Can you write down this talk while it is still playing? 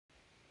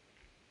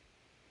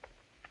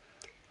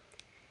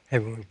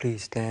Everyone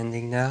please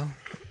standing now.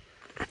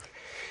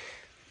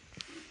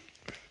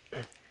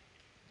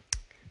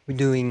 We're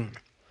doing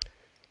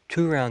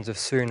 2 rounds of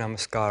Surya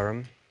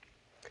Namaskaram.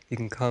 You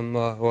can come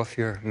off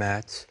your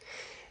mats.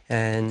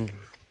 And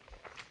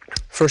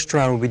first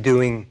round we'll be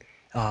doing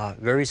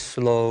very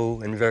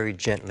slow and very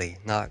gently,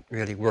 not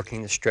really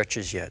working the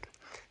stretches yet.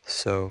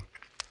 So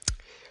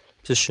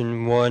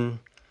position 1,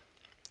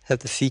 have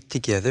the feet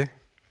together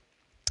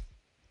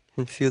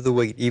and feel the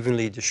weight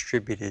evenly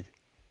distributed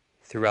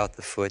throughout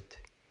the foot.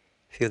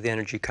 Feel the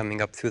energy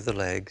coming up through the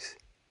legs,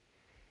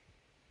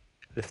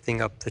 lifting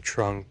up the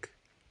trunk,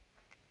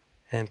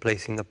 and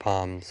placing the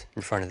palms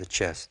in front of the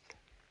chest.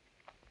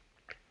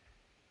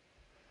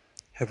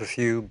 Have a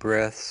few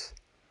breaths.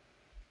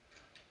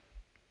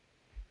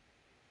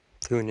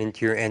 Tune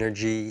into your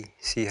energy,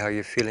 see how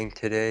you're feeling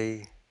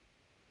today,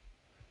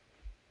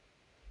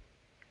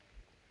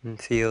 and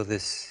feel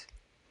this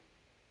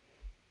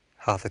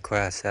Hatha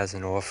class as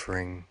an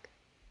offering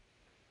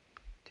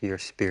to your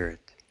spirit.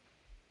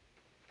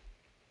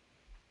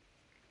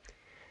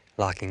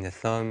 Locking the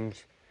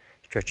thumbs,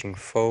 stretching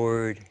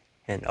forward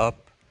and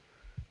up.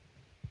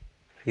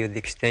 Feel the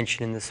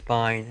extension in the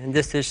spine, and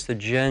this is the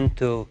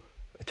gentle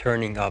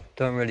turning up.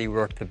 Don't really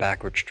work the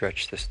backward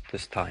stretch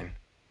this time.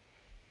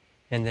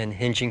 And then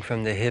hinging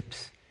from the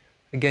hips.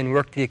 Again,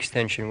 work the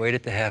extension, wait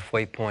at the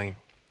halfway point.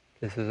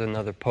 This is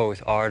another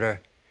pose, Ardha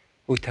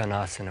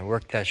Uttanasana.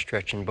 Work that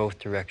stretch in both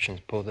directions,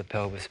 pull the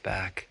pelvis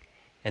back,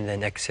 and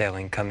then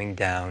exhaling, coming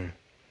down.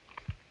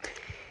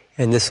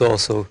 And this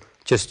also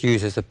just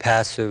uses a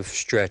passive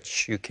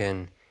stretch. You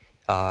can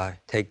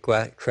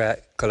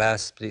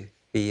clasp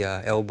the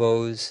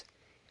elbows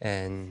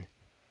and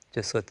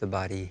just let the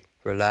body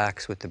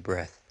relax with the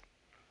breath.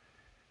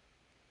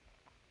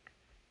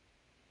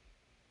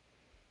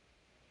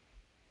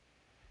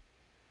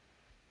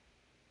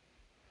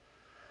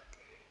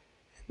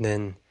 And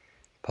then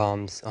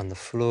palms on the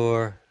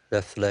floor,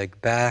 left leg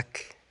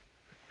back.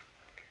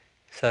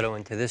 Settle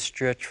into this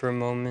stretch for a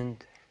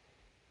moment.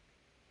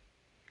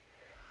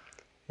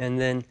 And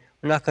then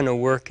we're not going to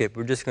work it,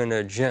 we're just going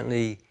to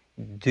gently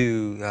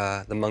do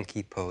the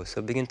monkey pose.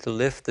 So begin to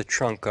lift the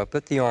trunk up,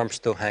 let the arms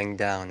still hang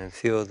down and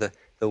feel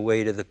the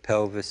weight of the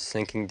pelvis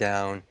sinking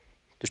down,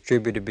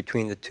 distributed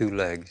between the 2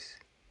 legs.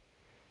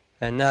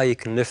 And now you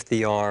can lift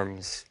the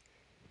arms,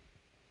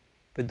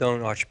 but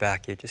don't arch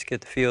back yet. Just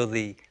get to feel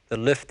the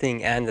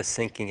lifting and the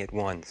sinking at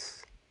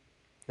once.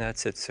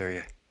 That's it,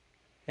 Surya.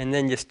 And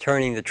then just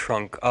turning the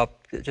trunk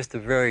up, just a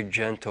very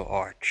gentle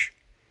arch.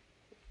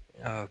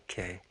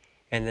 Okay.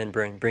 And then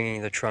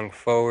bringing the trunk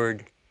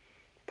forward,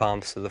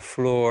 palms to the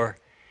floor,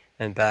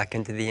 and back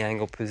into the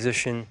angle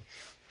position.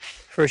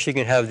 First you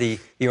can have the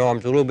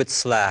arms a little bit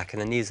slack and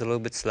the knees a little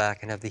bit slack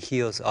and have the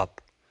heels up.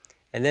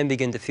 And then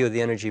begin to feel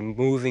the energy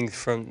moving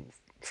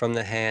from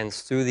the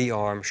hands through the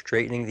arms,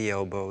 straightening the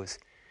elbows.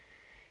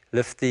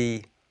 Lift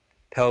the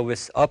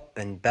pelvis up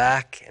and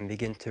back and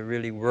begin to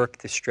really work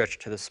the stretch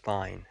to the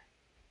spine.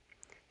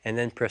 And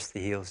then press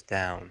the heels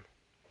down.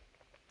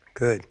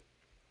 Good.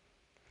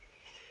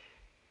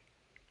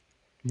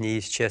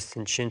 Knees, chest,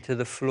 and chin to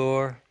the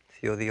floor.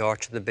 Feel the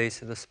arch of the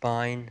base of the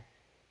spine.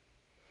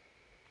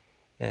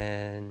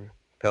 And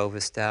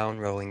pelvis down,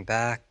 rolling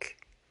back.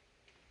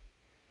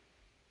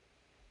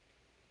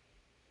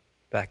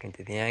 Back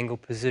into the angle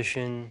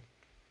position.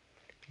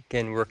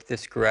 Again, work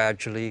this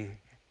gradually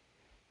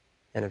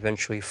and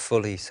eventually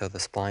fully, so the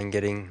spine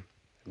getting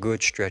a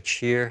good stretch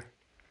here.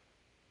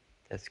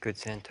 That's good,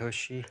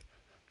 Santoshi.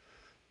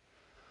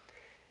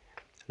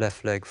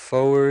 Left leg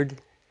forward.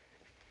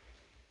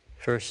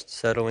 First,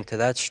 settle into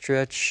that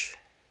stretch.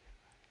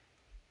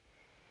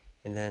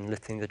 And then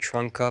lifting the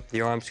trunk up.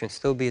 The arms can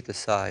still be at the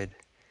side.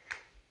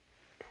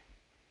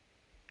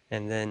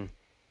 And then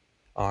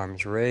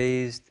arms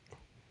raised.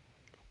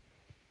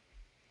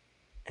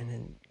 And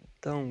then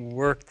don't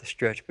work the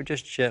stretch, but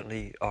just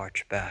gently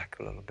arch back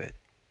a little bit.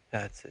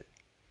 That's it.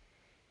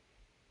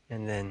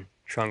 And then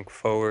trunk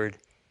forward,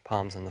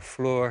 palms on the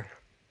floor.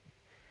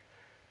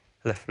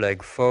 Left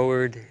leg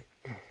forward.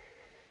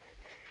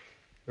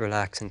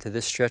 Relax into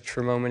this stretch for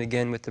a moment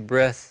again with the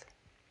breath.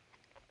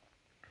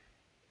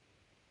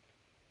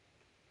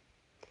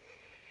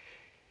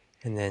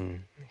 And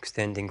then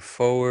extending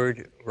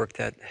forward, work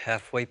that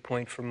halfway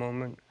point for a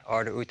moment,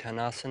 Ardha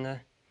Uttanasana.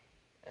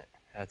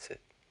 That's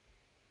it.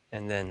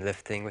 And then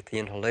lifting with the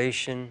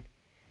inhalation,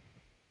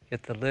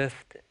 get the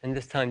lift, and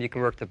this time you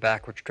can work the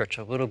backward stretch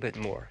a little bit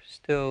more,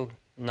 still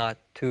not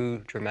too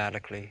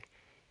dramatically.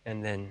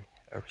 And then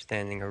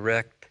standing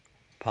erect,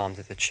 palms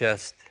at the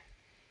chest,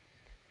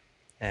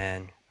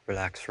 and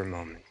relax for a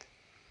moment.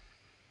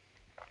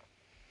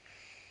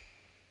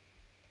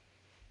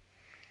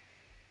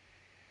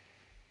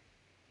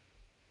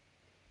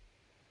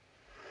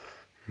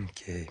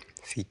 Okay,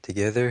 feet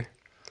together,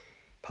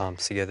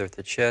 palms together at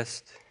the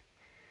chest.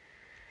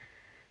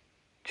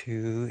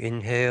 2,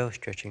 inhale,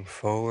 stretching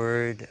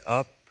forward,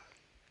 up.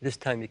 This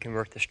time you can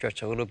work the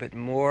stretch a little bit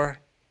more.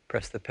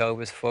 Press the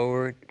pelvis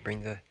forward,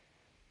 bring the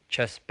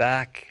chest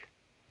back.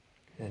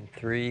 And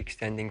 3,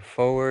 extending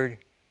forward,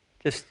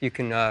 Just, you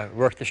can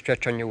work the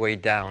stretch on your way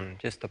down.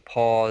 Just a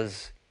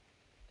pause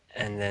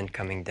and then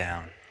coming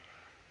down.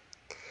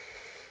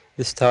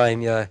 This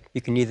time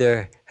you can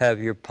either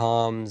have your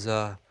palms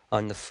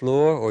on the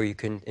floor, or you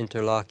can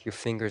interlock your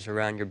fingers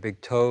around your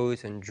big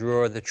toes and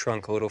draw the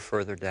trunk a little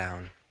further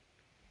down.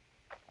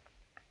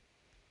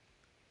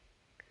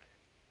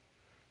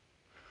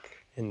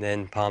 And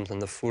then palms on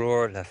the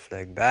floor, left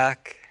leg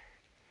back.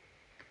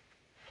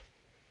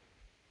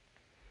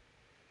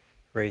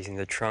 Raising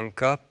the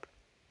trunk up,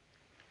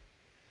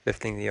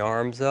 lifting the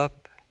arms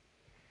up.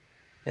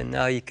 And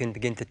now you can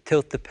begin to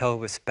tilt the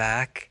pelvis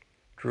back,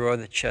 draw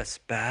the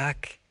chest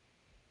back.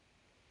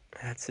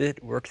 That's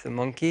it, work the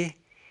monkey.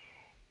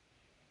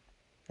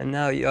 And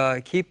now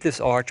keep this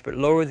arch, but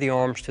lower the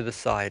arms to the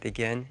side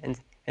again, and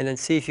then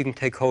see if you can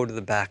take hold of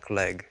the back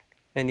leg,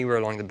 anywhere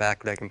along the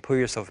back leg, and pull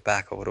yourself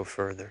back a little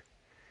further.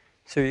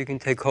 So you can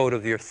take hold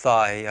of your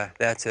thigh,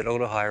 that's it, a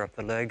little higher up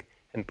the leg,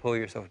 and pull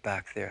yourself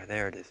back there.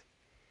 There it is.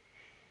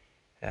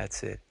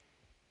 That's it.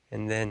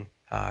 And then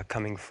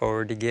coming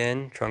forward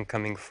again, trunk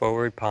coming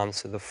forward,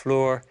 palms to the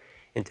floor,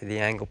 into the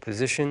angle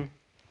position.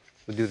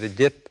 We'll do the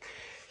dip.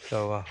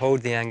 So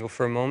hold the angle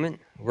for a moment,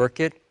 work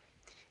it,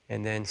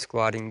 and then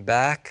squatting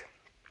back,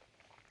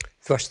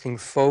 thrusting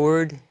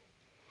forward,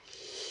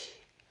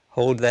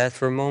 hold that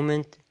for a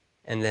moment,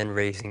 and then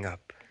raising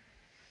up.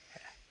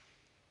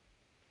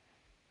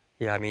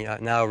 Yeah, I mean,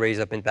 now raise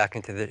up and back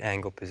into the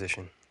angle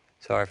position.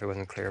 Sorry if I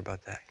wasn't clear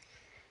about that.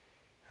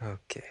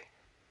 Okay.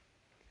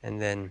 And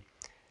then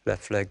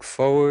left leg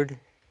forward,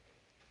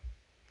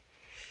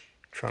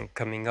 trunk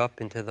coming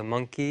up into the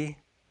monkey,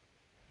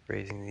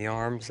 raising the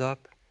arms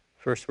up.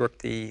 First work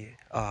the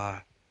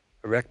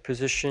erect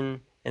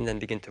position, and then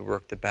begin to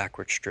work the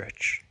backward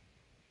stretch.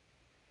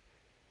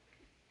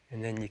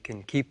 And then you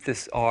can keep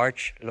this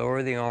arch,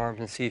 lower the arms,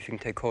 and see if you can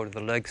take hold of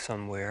the leg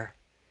somewhere.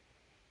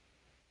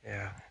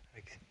 Yeah,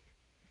 you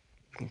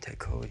can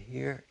take hold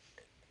here.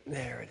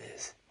 There it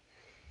is.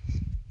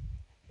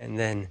 And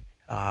then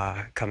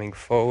coming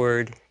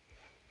forward,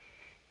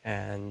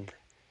 and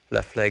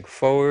left leg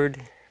forward.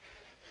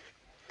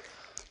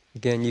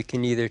 Again, you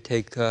can either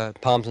take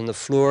palms on the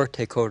floor,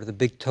 take hold of the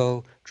big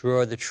toe,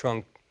 draw the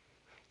trunk.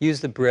 Use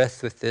the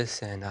breath with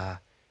this and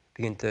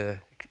begin to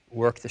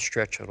work the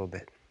stretch a little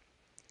bit.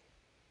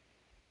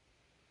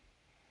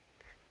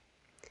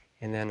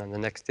 And then on the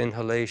next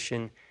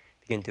inhalation,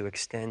 begin to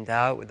extend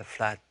out with a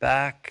flat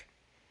back.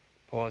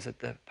 Pause at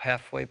the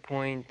halfway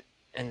point,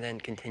 and then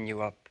continue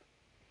up.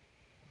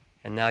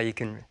 And now you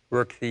can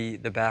work the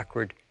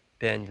backward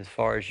bend as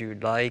far as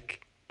you'd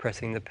like,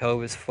 pressing the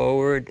pelvis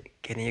forward,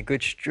 getting a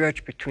good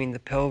stretch between the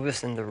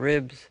pelvis and the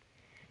ribs,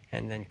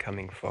 and then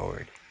coming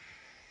forward.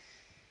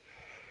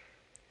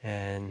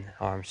 And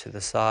arms to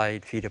the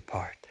side, feet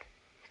apart.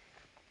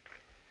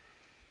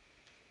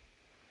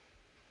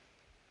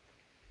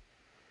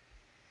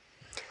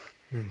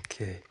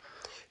 Okay,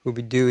 we'll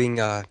be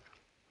doing a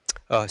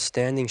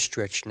standing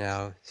stretch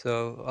now.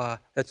 So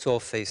let's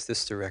all face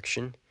this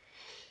direction.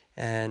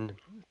 And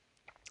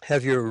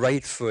have your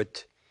right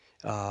foot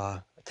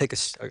take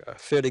a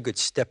fairly good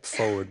step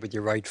forward with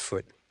your right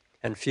foot,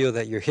 and feel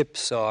that your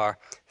hips are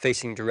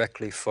facing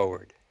directly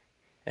forward.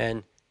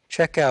 And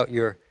check out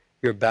your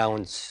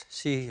balance.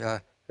 See,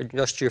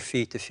 adjust your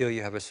feet to feel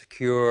you have a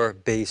secure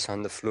base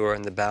on the floor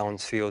and the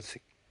balance feels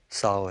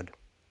solid.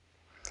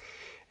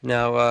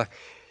 Now,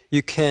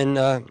 you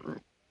can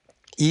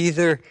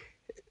either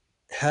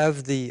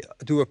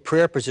do a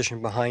prayer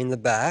position behind the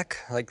back,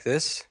 like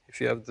this, if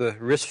you have the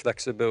wrist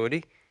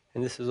flexibility,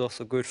 and this is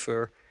also good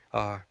for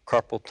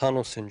carpal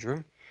tunnel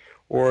syndrome.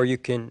 Or you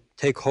can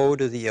take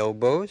hold of the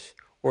elbows,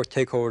 or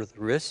take hold of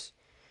the wrists.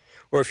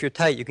 Or if you're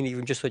tight, you can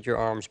even just let your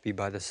arms be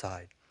by the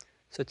side.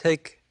 So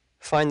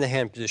find the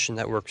hand position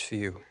that works for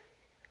you.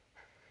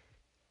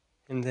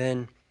 And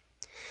then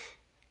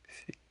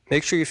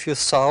make sure you feel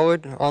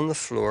solid on the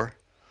floor.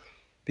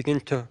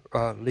 Begin to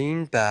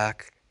lean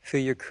back.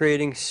 Feel you're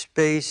creating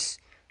space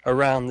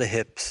around the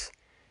hips.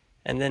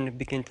 And then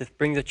begin to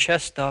bring the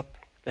chest up.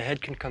 The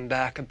head can come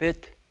back a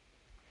bit.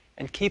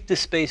 And keep the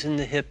space in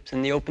the hips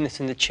and the openness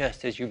in the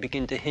chest as you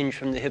begin to hinge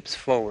from the hips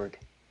forward.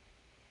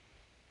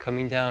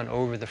 Coming down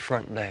over the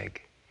front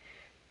leg.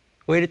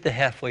 Wait at the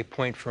halfway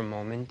point for a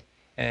moment.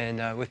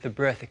 And with the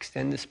breath,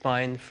 extend the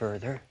spine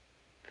further.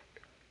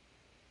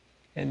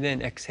 And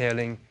then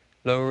exhaling,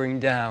 lowering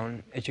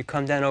down. As you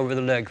come down over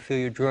the leg, feel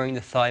you're drawing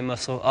the thigh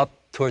muscle up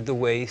toward the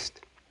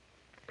waist.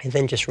 And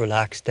then just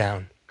relax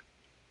down.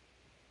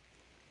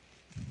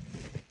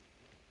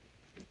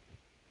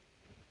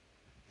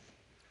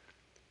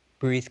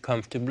 Breathe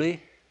comfortably.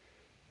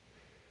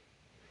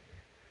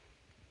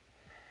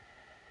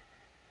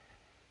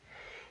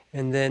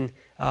 And then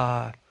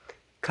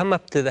come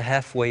up to the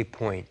halfway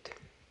point.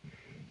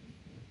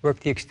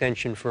 Work the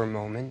extension for a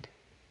moment.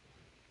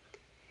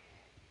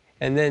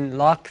 And then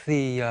interlock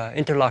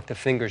the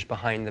fingers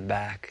behind the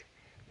back.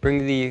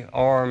 Bring the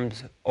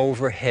arms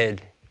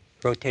overhead,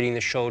 rotating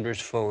the shoulders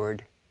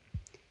forward.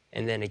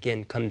 And then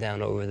again, come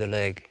down over the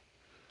leg.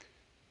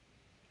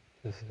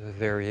 This is a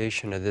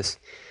variation of this.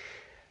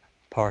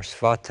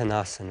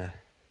 Parsvatanasana.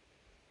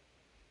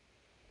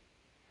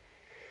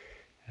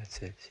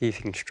 That's it. See if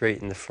you can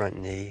straighten the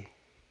front knee.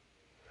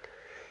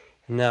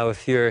 And now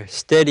if you're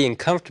steady and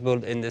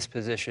comfortable in this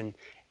position,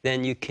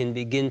 then you can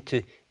begin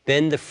to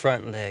bend the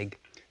front leg,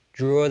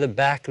 draw the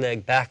back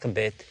leg back a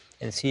bit,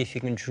 and see if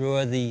you can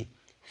draw the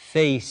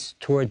face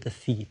toward the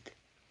feet.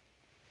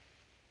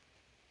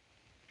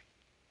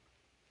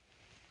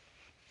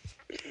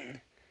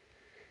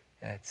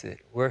 That's it.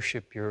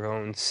 Worship your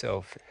own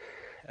self.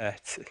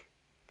 That's it.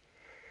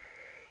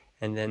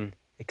 And then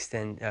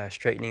extend,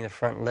 straightening the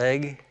front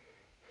leg,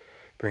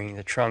 bringing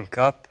the trunk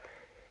up,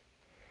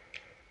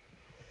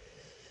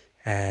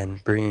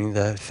 and bringing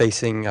the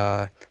facing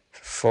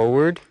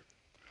forward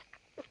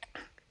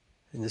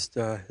in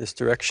this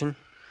direction,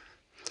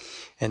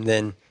 and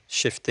then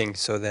shifting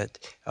so that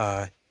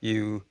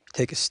you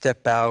take a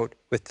step out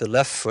with the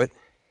left foot,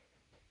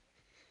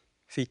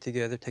 feet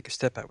together, take a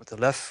step out with the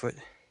left foot.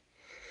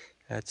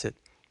 That's it.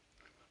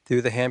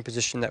 Do the hand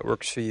position that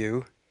works for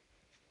you.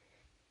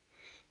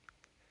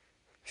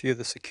 Feel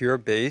the secure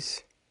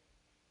base,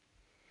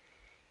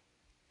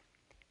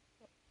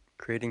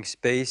 creating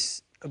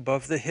space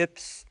above the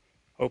hips,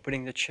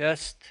 opening the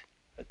chest,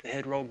 let the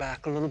head roll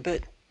back a little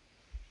bit,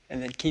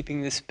 and then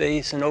keeping the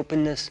space and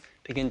openness,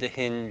 begin to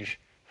hinge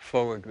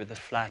forward with a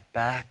flat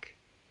back.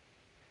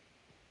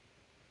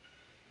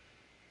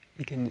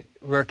 You can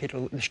work it,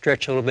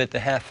 stretch a little bit at the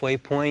halfway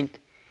point,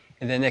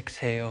 and then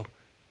exhale,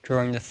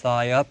 drawing the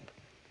thigh up,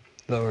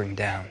 lowering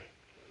down.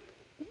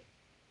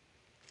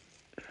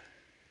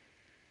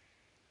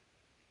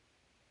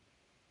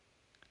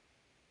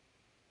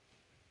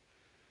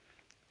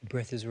 The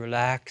breath is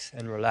relaxed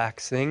and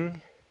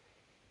relaxing.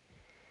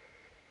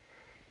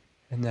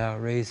 And now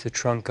raise the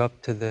trunk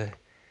up to the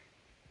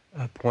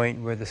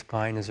point where the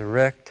spine is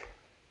erect.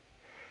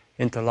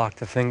 Interlock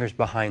the fingers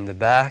behind the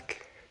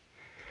back.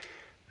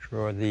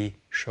 Draw the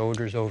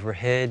shoulders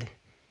overhead,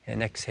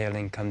 and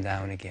exhaling, come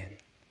down again.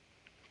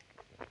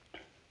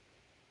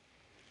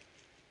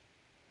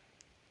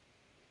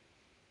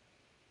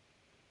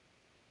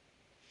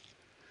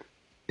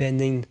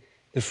 Bending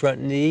the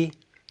front knee,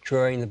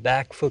 drawing the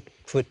back foot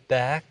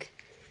back.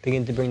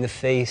 Begin to bring the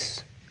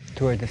face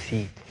toward the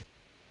feet.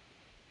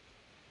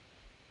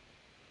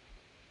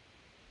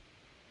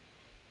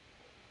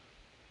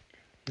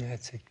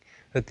 That's it.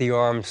 Let the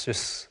arms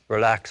just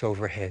relax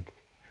overhead.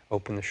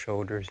 Open the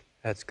shoulders.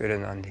 That's good,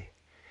 Anandi.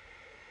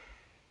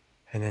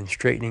 And then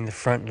straightening the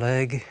front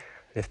leg,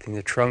 lifting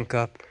the trunk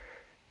up,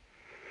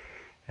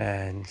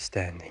 and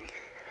standing.